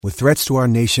With threats to our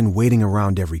nation waiting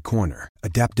around every corner,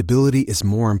 adaptability is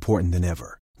more important than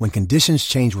ever. When conditions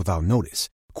change without notice,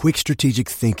 quick strategic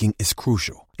thinking is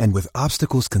crucial. And with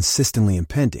obstacles consistently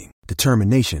impending,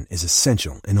 determination is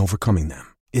essential in overcoming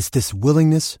them. It's this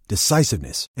willingness,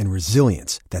 decisiveness, and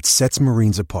resilience that sets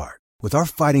Marines apart. With our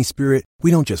fighting spirit, we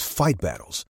don't just fight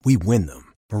battles, we win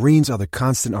them. Marines are the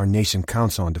constant our nation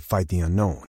counts on to fight the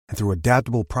unknown. And through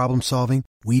adaptable problem solving,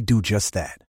 we do just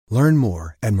that. Learn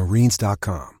more at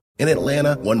marines.com. In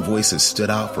Atlanta, one voice has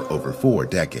stood out for over 4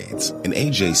 decades. An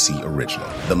AJC original,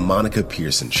 The Monica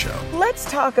Pearson Show. Let's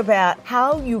talk about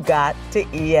how you got to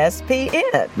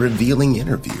ESPN. Revealing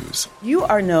interviews. You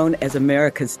are known as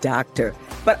America's doctor,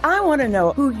 but I want to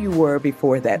know who you were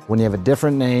before that. When you have a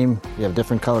different name, you have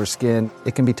different color skin,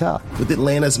 it can be tough. With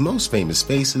Atlanta's most famous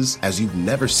faces as you've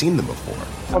never seen them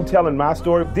before. I'm telling my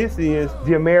story. This is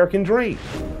the American dream.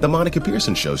 The Monica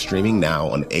Pearson Show, streaming now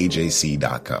on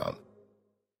AJC.com.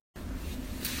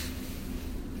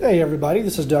 Hey everybody,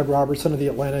 this is Doug Robertson of the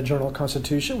Atlanta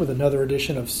Journal-Constitution with another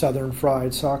edition of Southern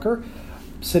Fried Soccer.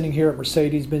 Sitting here at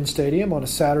Mercedes-Benz Stadium on a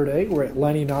Saturday where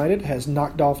Atlanta United has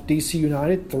knocked off DC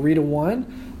United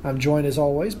 3-1. I'm joined as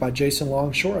always by Jason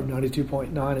Longshore of 92.9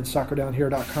 and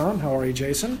SoccerDownHere.com. How are you,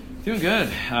 Jason? Doing good.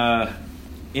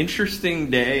 Interesting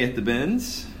day at the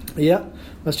Benz. Yeah,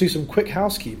 let's do some quick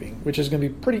housekeeping, which is going to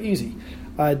be pretty easy.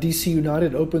 DC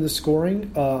United opened the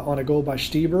scoring on a goal by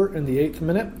Stieber in the 8th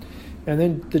minute. And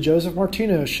then the Josef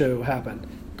Martinez show happened.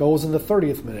 Goals in the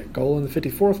 30th minute, goal in the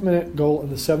 54th minute, goal in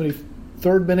the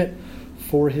 73rd minute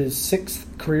for his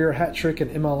 6th career hat trick in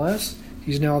MLS.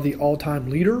 He's now the all-time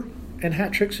leader in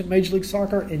hat tricks in Major League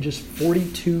Soccer in just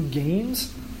 42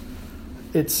 games.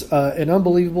 It's an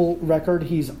unbelievable record.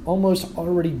 He's almost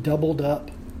already doubled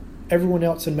up everyone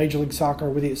else in Major League Soccer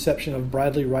with the exception of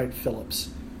Bradley Wright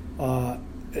Phillips.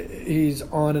 He's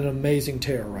on an amazing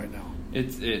tear right now.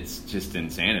 It's just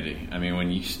insanity. I mean,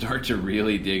 when you start to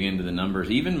really dig into the numbers,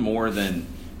 even more than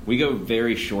we go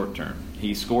very short term.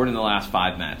 He scored in the last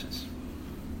 5 matches.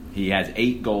 He has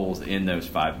 8 goals in those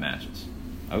 5 matches.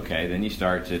 Okay, then you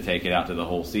start to take it out to the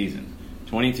whole season.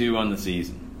 22 on the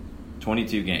season,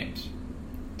 22 games.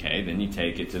 Okay, then you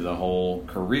take it to the whole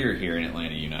career here in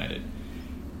Atlanta United.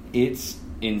 It's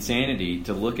insanity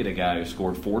to look at a guy who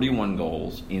scored 41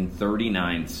 goals in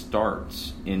 39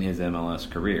 starts in his MLS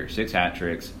career. 6 hat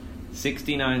tricks,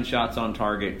 69 shots on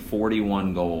target,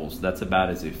 41 goals. That's about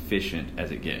as efficient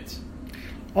as it gets.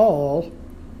 All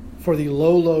for the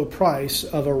low price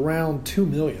of around $2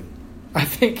 million. I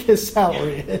think his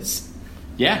salary is.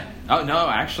 Yeah. Oh, no,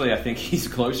 actually, I think he's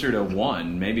closer to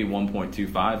 1, maybe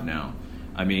 1.25 now.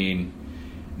 I mean,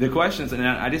 the questions, and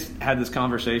I just had this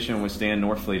conversation with Stan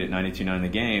Northfleet at 92.9 The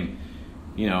Game.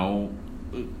 You know,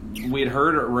 we had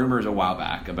heard rumors a while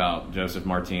back about Josef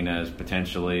Martinez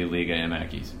potentially Liga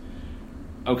MX.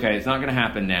 Okay, it's not going to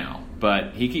happen now,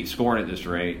 but he keeps scoring at this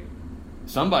rate.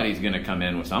 Somebody's going to come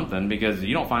in with something because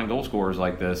you don't find goal scorers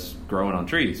like this growing on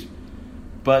trees.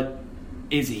 But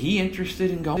is he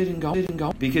interested in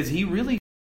goal? Because he really is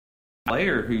a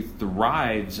player who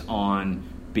thrives on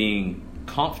being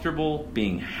comfortable,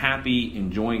 being happy,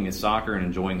 enjoying his soccer and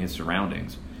enjoying his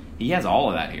surroundings. He has all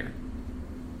of that here.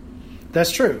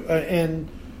 That's true. And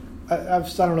I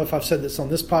don't know if I've said this on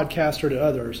this podcast or to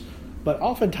others, but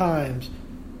oftentimes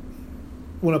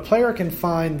when a player can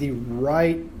find the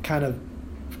right kind of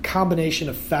combination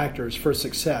of factors for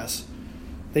success,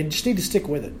 they just need to stick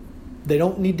with it. They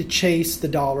don't need to chase the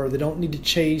dollar. They don't need to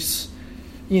chase,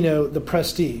 the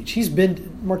prestige.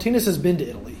 Martinez has been to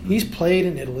Italy. He's played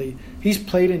in Italy. He's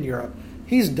played in Europe.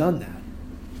 He's done that.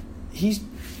 He's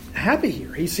happy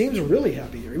here. He seems really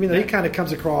happy here. Even though he kind of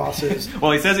comes across as...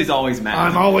 Well, he says he's always mad.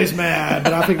 I'm always mad,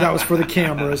 but I think that was for the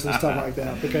cameras and stuff like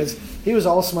that because he was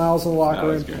all smiles in the locker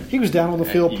room. He was down on the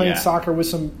field playing soccer with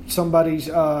somebody's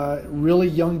really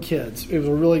young kids. It was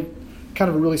a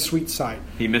really sweet sight.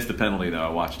 He missed the penalty, though. I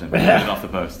watched him. He hit it off the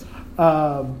post.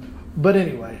 But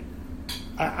anyway,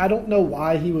 I don't know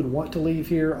why he would want to leave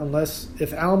here unless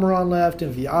if Almiron left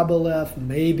and Viaba left,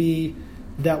 maybe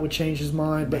that would change his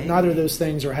mind. But neither of those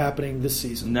things are happening this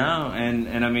season. No,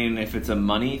 and I mean, if it's a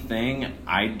money thing,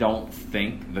 I don't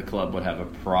think the club would have a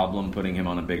problem putting him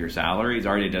on a bigger salary. He's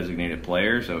already a designated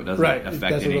player, so it doesn't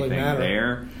affect anything really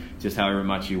there. Just however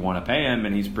much you want to pay him,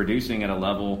 and he's producing at a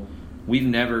level we've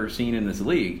never seen in this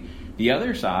league. The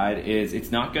other side is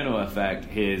it's not going to affect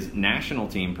his national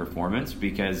team performance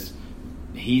because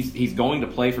he's going to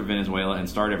play for Venezuela and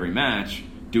start every match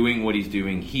doing what he's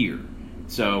doing here.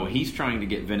 So he's trying to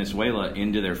get Venezuela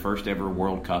into their first ever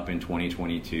World Cup in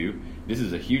 2022. This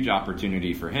is a huge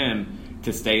opportunity for him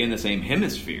to stay in the same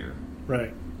hemisphere.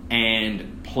 Right.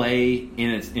 and play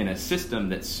in a system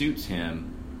that suits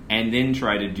him, and then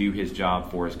try to do his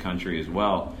job for his country as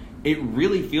well. It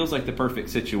really feels like the perfect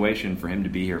situation for him to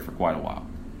be here for quite a while.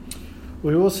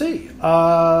 We will see.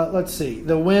 Let's see.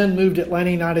 The Wind moved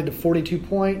Atlanta United to 42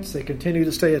 points. They continue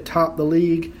to stay atop the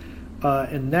league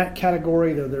in that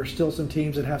category, though there are still some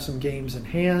teams that have some games in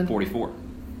hand. 44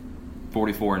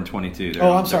 and 22.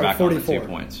 I'm sorry, they're back 44. on the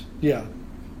 2 points. Yeah,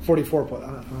 44 points.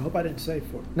 I hope I didn't say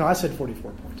 4. No, I said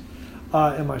 44 points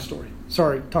in my story.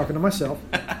 Sorry, talking to myself.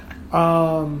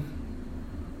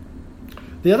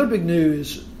 The other big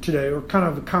news today, or kind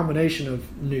of a combination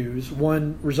of news,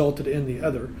 one resulted in the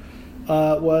other,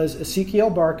 was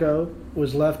Ezequiel Barco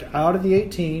was left out of the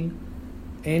 18.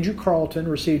 Andrew Carleton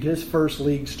received his first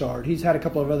league start. He's had a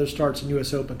couple of other starts in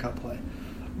U.S. Open Cup play.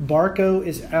 Barco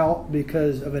is out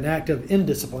because of an act of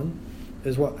indiscipline,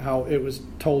 is how it was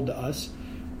told to us.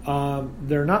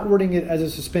 They're not wording it as a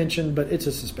suspension, but it's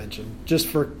a suspension. Just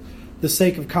for the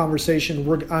sake of conversation,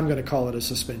 I'm going to call it a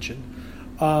suspension.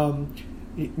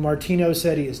 Martinez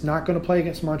said he is not going to play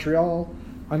against Montreal.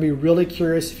 I'd be really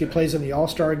curious if he plays in the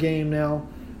All-Star game now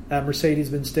at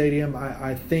Mercedes-Benz Stadium.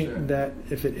 I think that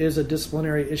if it is a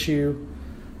disciplinary issue,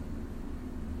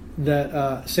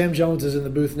 that Sam Jones is in the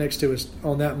booth next to us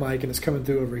on that mic, and it's coming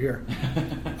through over here.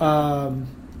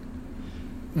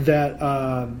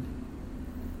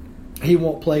 He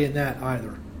won't play in that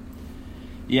either.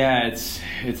 Yeah, it's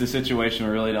a situation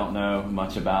we really don't know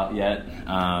much about yet.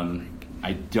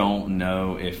 I don't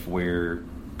know if we're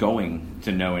going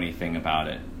to know anything about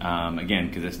it. Again,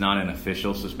 because it's not an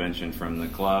official suspension from the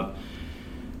club.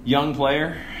 Young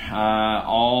player.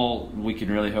 All we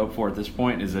can really hope for at this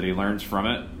point is that he learns from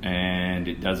it and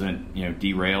it doesn't,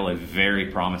 derail a very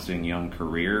promising young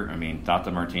career. I mean, Tata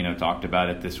Martino talked about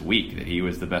it this week, that he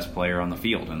was the best player on the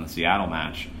field in the Seattle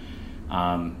match.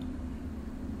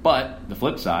 But the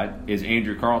flip side is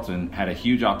Andrew Carleton had a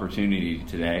huge opportunity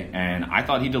today, and I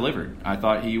thought he delivered. I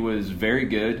thought he was very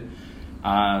good.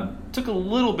 Took a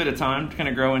little bit of time to kind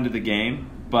of grow into the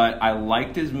game, but I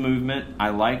liked his movement. I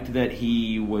liked that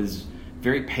he was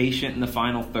very patient in the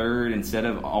final third. Instead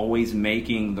of always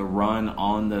making the run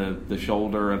on the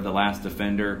shoulder of the last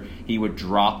defender, he would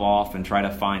drop off and try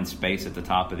to find space at the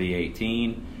top of the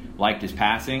 18. Liked his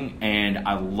passing, and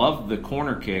I loved the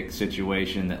corner kick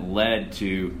situation that led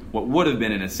to what would have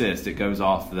been an assist. It goes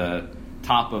off the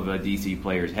top of a DC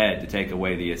player's head to take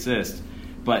away the assist.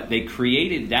 But they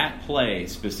created that play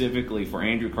specifically for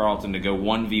Andrew Carleton to go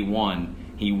 1v1.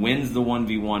 He wins the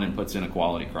 1v1 and puts in a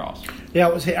quality cross. Yeah,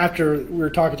 it was after we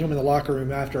were talking to him in the locker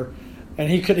room after, and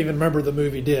he couldn't even remember the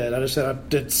move he did. I just said I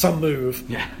did some move,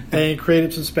 and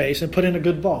created some space and put in a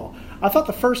good ball. I thought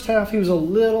the first half he was a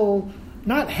little...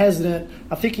 not hesitant.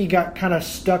 I think he got kind of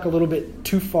stuck a little bit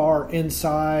too far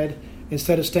inside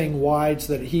instead of staying wide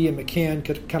so that he and McCann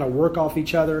could kind of work off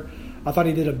each other. I thought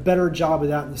he did a better job of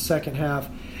that in the second half.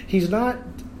 He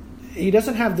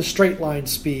doesn't have the straight line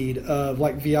speed of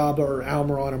like Villalba or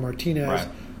Almiron or Martinez, right,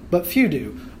 but few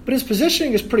do. But his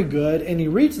positioning is pretty good, and he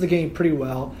reads the game pretty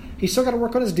well. He's still got to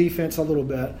work on his defense a little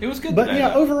bit. It was good But,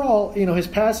 today, overall, his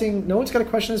passing, no one's got to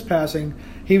question his passing.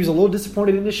 He was a little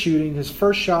disappointed in his shooting. His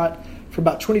first shot for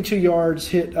about 22 yards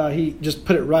hit, he just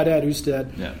put it right at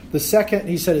Usted. Yeah. The second,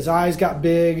 he said his eyes got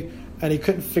big, and he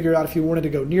couldn't figure out if he wanted to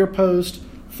go near post,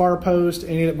 far post,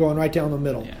 and he ended up going right down the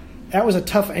middle. Yeah. That was a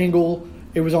tough angle.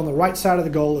 It was on the right side of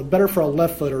the goal. Better for a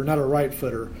left footer, not a right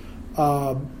footer.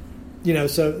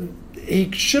 So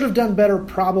he should have done better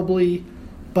probably.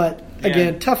 But,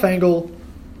 again, tough angle,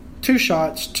 2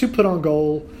 shots, 2 put on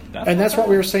goal. That's what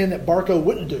we were saying that Barco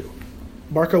wouldn't do.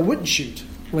 Barco wouldn't shoot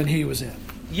when he was in.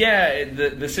 Yeah,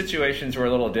 the situations were a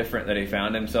little different that he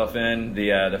found himself in.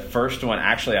 The first one,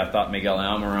 actually, I thought Miguel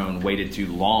Almiron waited too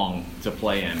long to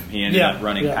play him. He ended up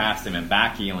running past him and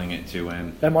backheeling it to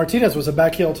him. And Martinez was a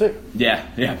backheel too.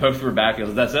 Yeah, both were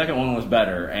backheels. That second one was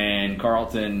better, and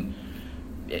Carleton,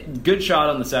 good shot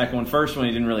on the second one. First one,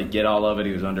 he didn't really get all of it.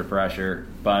 He was under pressure.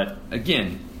 But,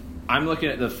 again, I'm looking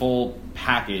at the full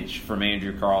package from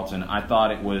Andrew Carleton. I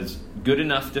thought it was good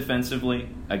enough defensively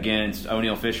against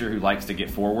O'Neal Fisher, who likes to get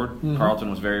forward. Mm-hmm. Carleton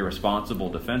was very responsible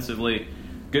defensively,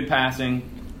 good passing,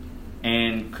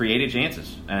 and created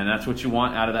chances. And that's what you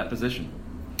want out of that position.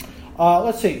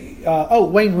 Let's see.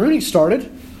 Wayne Rooney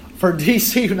started for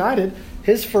DC United,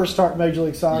 his first start in Major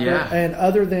League Soccer. Yeah. And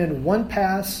other than one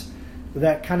pass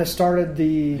that kind of started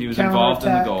the he was involved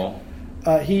in the goal.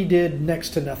 He did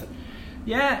next to nothing.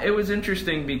 Yeah, it was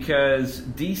interesting because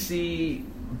DC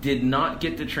did not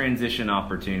get the transition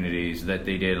opportunities that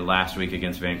they did last week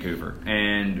against Vancouver.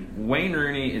 And Wayne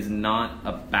Rooney is not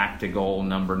a back-to-goal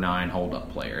number 9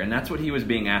 hold-up player. And that's what he was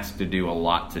being asked to do a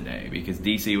lot today, because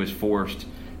DC was forced,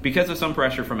 because of some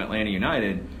pressure from Atlanta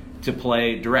United, to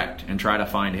play direct and try to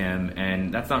find him.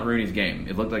 And that's not Rooney's game.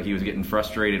 It looked like he was getting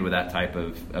frustrated with that type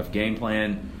of game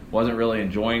plan, wasn't really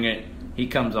enjoying it. He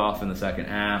comes off in the second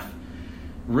half.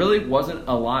 Really wasn't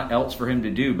a lot else for him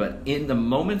to do, but in the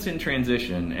moments in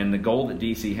transition, and the goal that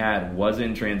DC had was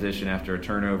in transition after a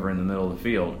turnover in the middle of the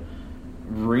field,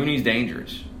 Rooney's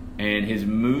dangerous. And his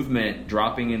movement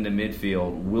dropping into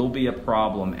midfield will be a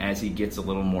problem as he gets a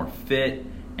little more fit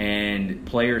and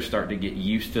players start to get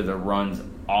used to the runs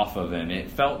off of him.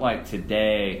 It felt like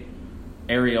today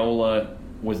Areola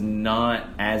was not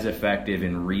as effective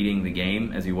in reading the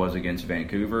game as he was against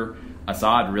Vancouver.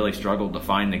 Assad really struggled to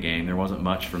find the game. There wasn't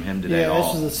much from him today at all. Yeah,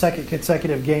 this is the second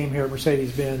consecutive game here at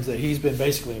Mercedes-Benz that he's been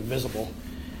basically invisible.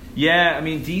 Yeah, I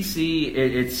mean, DC,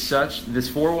 it's such, this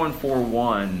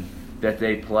 4-1-4-1 that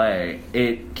they play,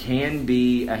 it can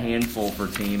be a handful for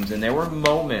teams. And there were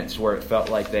moments where it felt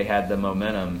like they had the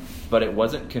momentum, but it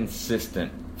wasn't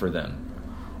consistent for them.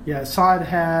 Yeah, Assad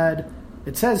had,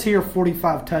 it says here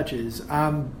 45 touches.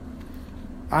 I'm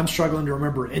struggling to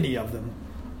remember any of them.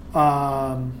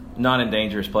 Not in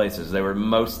dangerous places. They were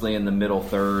mostly in the middle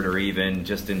third or even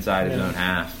just inside his own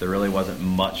half. There really wasn't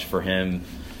much for him.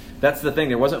 That's the thing.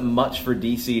 There wasn't much for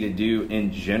DC to do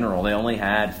in general. They only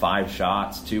had 5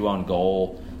 shots, 2 on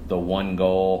goal, the 1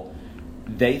 goal.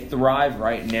 They thrive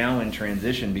right now in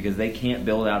transition because they can't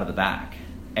build out of the back.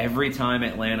 Every time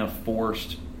Atlanta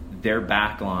forced their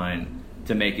back line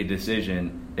to make a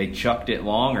decision, they chucked it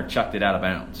long or chucked it out of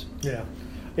bounds. Yeah.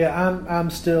 I'm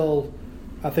still,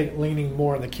 I think, leaning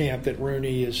more in the camp that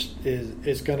Rooney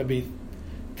is going to be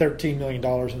 $13 million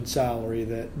in salary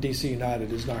that DC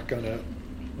United is not going to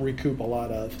recoup a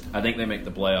lot of. I think they make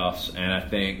the playoffs, and I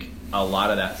think a lot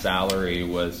of that salary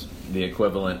was the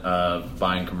equivalent of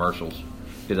buying commercials,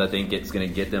 because I think it's going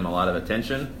to get them a lot of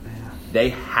attention. They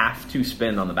have to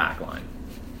spend on the back line.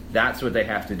 That's what they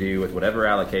have to do with whatever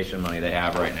allocation money they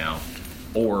have right now.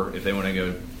 Or if they want to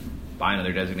go buy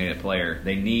another designated player,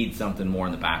 they need something more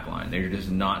in the back line. They're just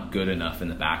not good enough in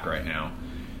the back right now.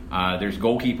 There's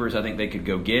goalkeepers I think they could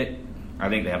go get. I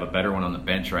think they have a better one on the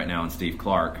bench right now in Steve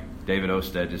Clark. David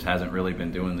Osted just hasn't really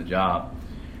been doing the job.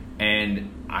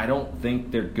 And I don't think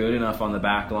they're good enough on the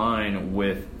back line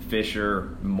with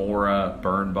Fisher, Mora,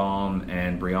 Birnbaum,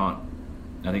 and Briant.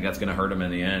 I think that's going to hurt them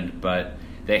in the end. But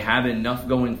they have enough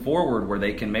going forward where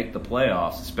they can make the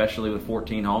playoffs, especially with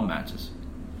 14 home matches.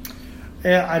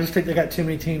 Yeah, I just think they got too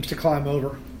many teams to climb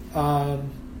over. I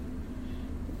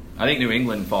think New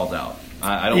England falls out.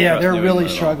 I don't. Yeah, trust they're New really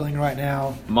England struggling right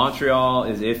now. Montreal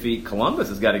is iffy. Columbus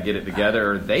has got to get it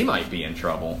together. They might be in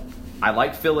trouble. I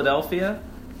like Philadelphia.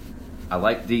 I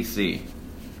like DC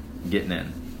getting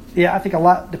in. Yeah, I think a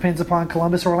lot depends upon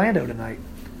Columbus Orlando tonight.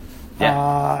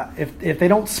 Yeah. If they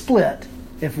don't split,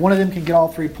 if one of them can get all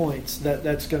 3 points,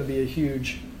 that's going to be a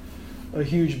huge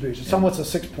boost. It's almost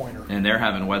a 6-pointer. And they're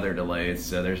having weather delays,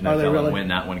 so there's no telling when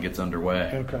that one gets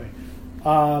underway. Okay.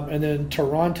 And then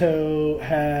Toronto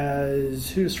has...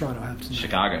 Who does Toronto have tonight?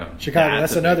 Chicago.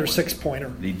 That's another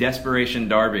 6-pointer. The Desperation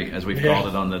Derby, as we've called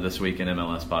it on the This Week in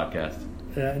MLS podcast.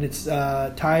 And it's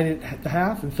tied at the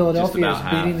half, and Philadelphia is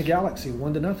beating the Galaxy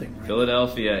 1-0. Right?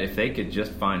 Philadelphia, if they could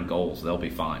just find goals, they'll be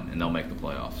fine, and they'll make the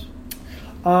playoffs.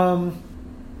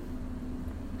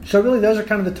 So really, those are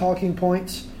kind of the talking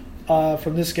points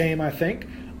from this game, I think.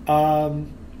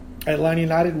 Atlanta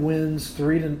United wins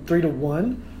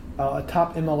 3-1,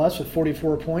 atop MLS with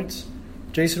 44 points.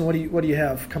 Jason, what do you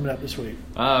have coming up this week?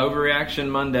 Overreaction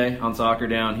Monday on Soccer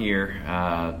Down here.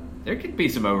 There could be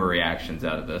some overreactions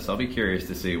out of this. I'll be curious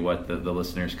to see what the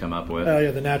listeners come up with. Oh, yeah,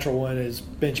 the natural one is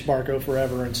bench Barco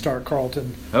forever and start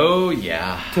Carlton. Oh,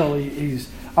 yeah. Till he's.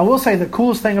 I will say the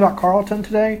coolest thing about Carlton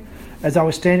today, as I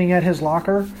was standing at his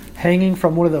locker, hanging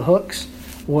from one of the hooks,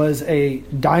 was a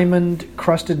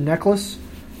diamond-crusted necklace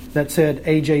that said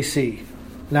AJC.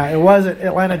 Now, it wasn't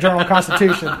Atlanta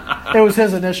Journal-Constitution. It was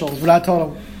his initials, but I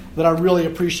told him that I really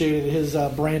appreciated his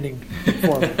branding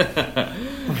for me.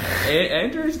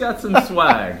 Andrew's got some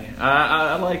swag.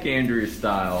 I like Andrew's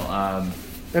style.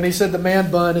 And he said the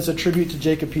man bun is a tribute to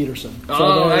Jacob Peterson.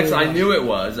 I knew it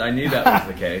was. I knew that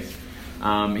was the case.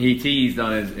 He teased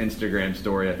on his Instagram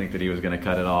story, I think, that he was going to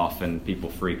cut it off, and people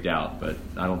freaked out. But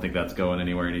I don't think that's going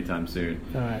anywhere anytime soon.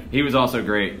 All right. He was also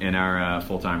great in our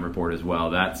full-time report as well.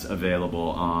 That's available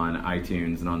on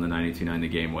iTunes and on the 92.9 The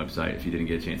Game website if you didn't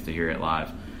get a chance to hear it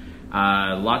live.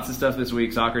 Lots of stuff this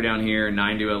week. Soccer Down Here,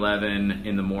 9 to 11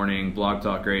 in the morning.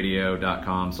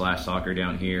 blogtalkradio.com/soccer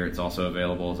down here. It's also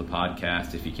available as a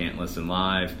podcast if you can't listen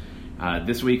live.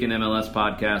 This Week in MLS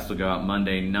podcast will go out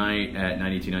Monday night at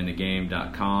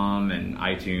 929thegame.com and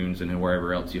iTunes and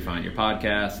wherever else you find your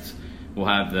podcasts. We'll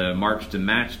have the March to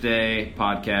Match Day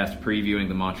podcast previewing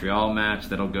the Montreal match.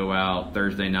 That'll go out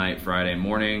Thursday night, Friday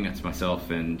morning. That's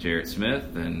myself and Jarrett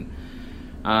Smith. And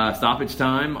stoppage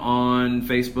time on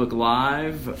Facebook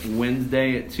Live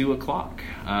Wednesday at 2 o'clock.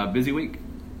 Busy week.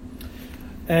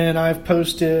 And I've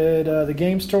posted the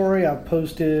game story. I've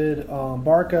posted on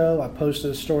Barco. I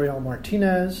posted a story on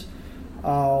Martinez.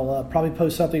 I'll probably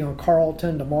post something on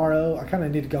Carlton tomorrow. I kind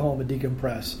of need to go home and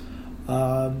decompress.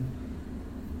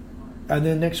 And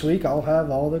then next week I'll have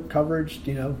all the coverage,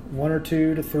 1 or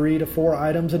 2 to 3 to 4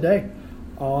 items a day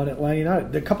on Atlanta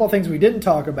United. A couple of things we didn't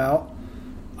talk about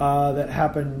that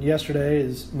happened yesterday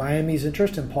is Miami's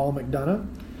interest in Paul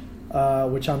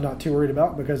McDonough, which I'm not too worried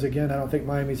about because, again, I don't think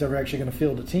Miami's ever actually going to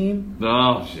field a team.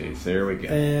 Oh, jeez, there we go.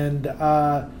 And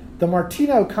the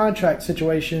Martino contract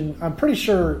situation, I'm pretty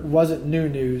sure wasn't new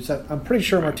news. I'm pretty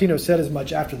sure Martino said as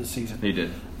much after the season. He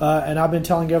did. And I've been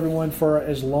telling everyone for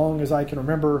as long as I can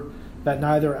remember that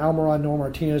neither Almiron nor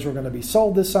Martinez were going to be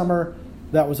sold this summer.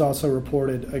 That was also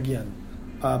reported again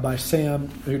by Sam,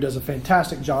 who does a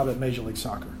fantastic job at Major League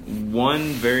Soccer. One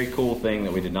very cool thing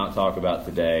that we did not talk about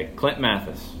today, Clint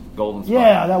Mathis, Golden Spot.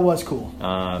 Yeah, that was cool.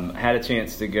 Had a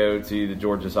chance to go to the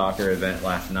Georgia Soccer event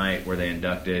last night where they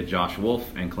inducted Josh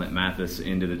Wolf and Clint Mathis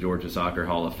into the Georgia Soccer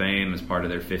Hall of Fame as part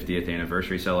of their 50th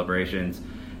anniversary celebrations.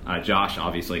 Josh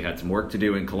obviously had some work to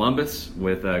do in Columbus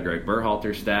with Greg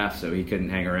Berhalter's staff, so he couldn't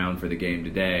hang around for the game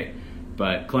today.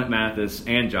 But Clint Mathis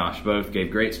and Josh both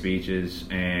gave great speeches,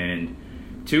 and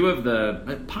two of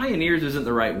the pioneers isn't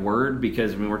the right word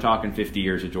because we're talking 50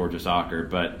 years of Georgia soccer,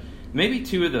 but maybe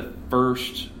two of the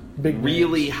first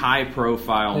really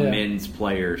high-profile men's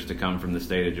players to come from the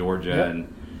state of Georgia. Yep. And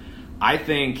I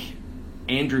think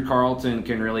Andrew Carlton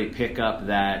can really pick up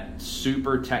that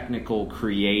super technical,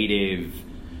 creative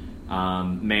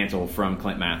mantle from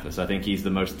Clint Mathis. I think he's the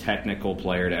most technical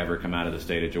player to ever come out of the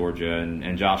state of Georgia,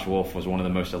 and Josh Wolf was one of the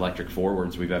most electric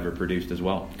forwards we've ever produced as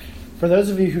well. For those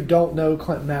of you who don't know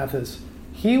Clint Mathis,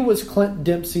 he was Clint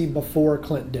Dempsey before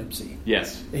Clint Dempsey.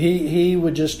 Yes. He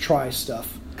would just try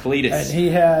stuff. Cletus. And he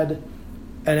had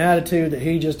an attitude that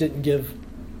he just didn't give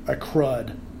a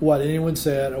crud what anyone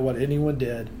said or what anyone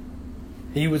did.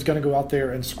 He was going to go out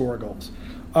there and score goals.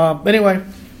 Anyway,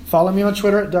 follow me on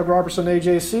Twitter at Doug Robertson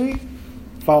AJC.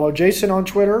 Follow Jason on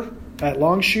Twitter at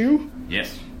Longshoe.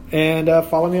 Yes. And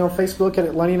follow me on Facebook at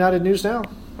Atlanta United News Now.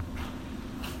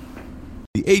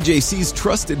 The AJC's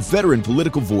trusted veteran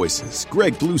political voices,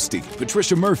 Greg Bluestein,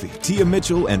 Patricia Murphy, Tia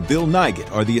Mitchell, and Bill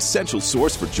Nygut, are the essential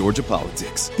source for Georgia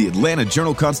politics. The Atlanta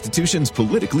Journal-Constitution's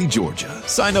Politically Georgia.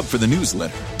 Sign up for the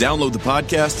newsletter, download the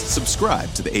podcast,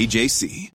 subscribe to the AJC.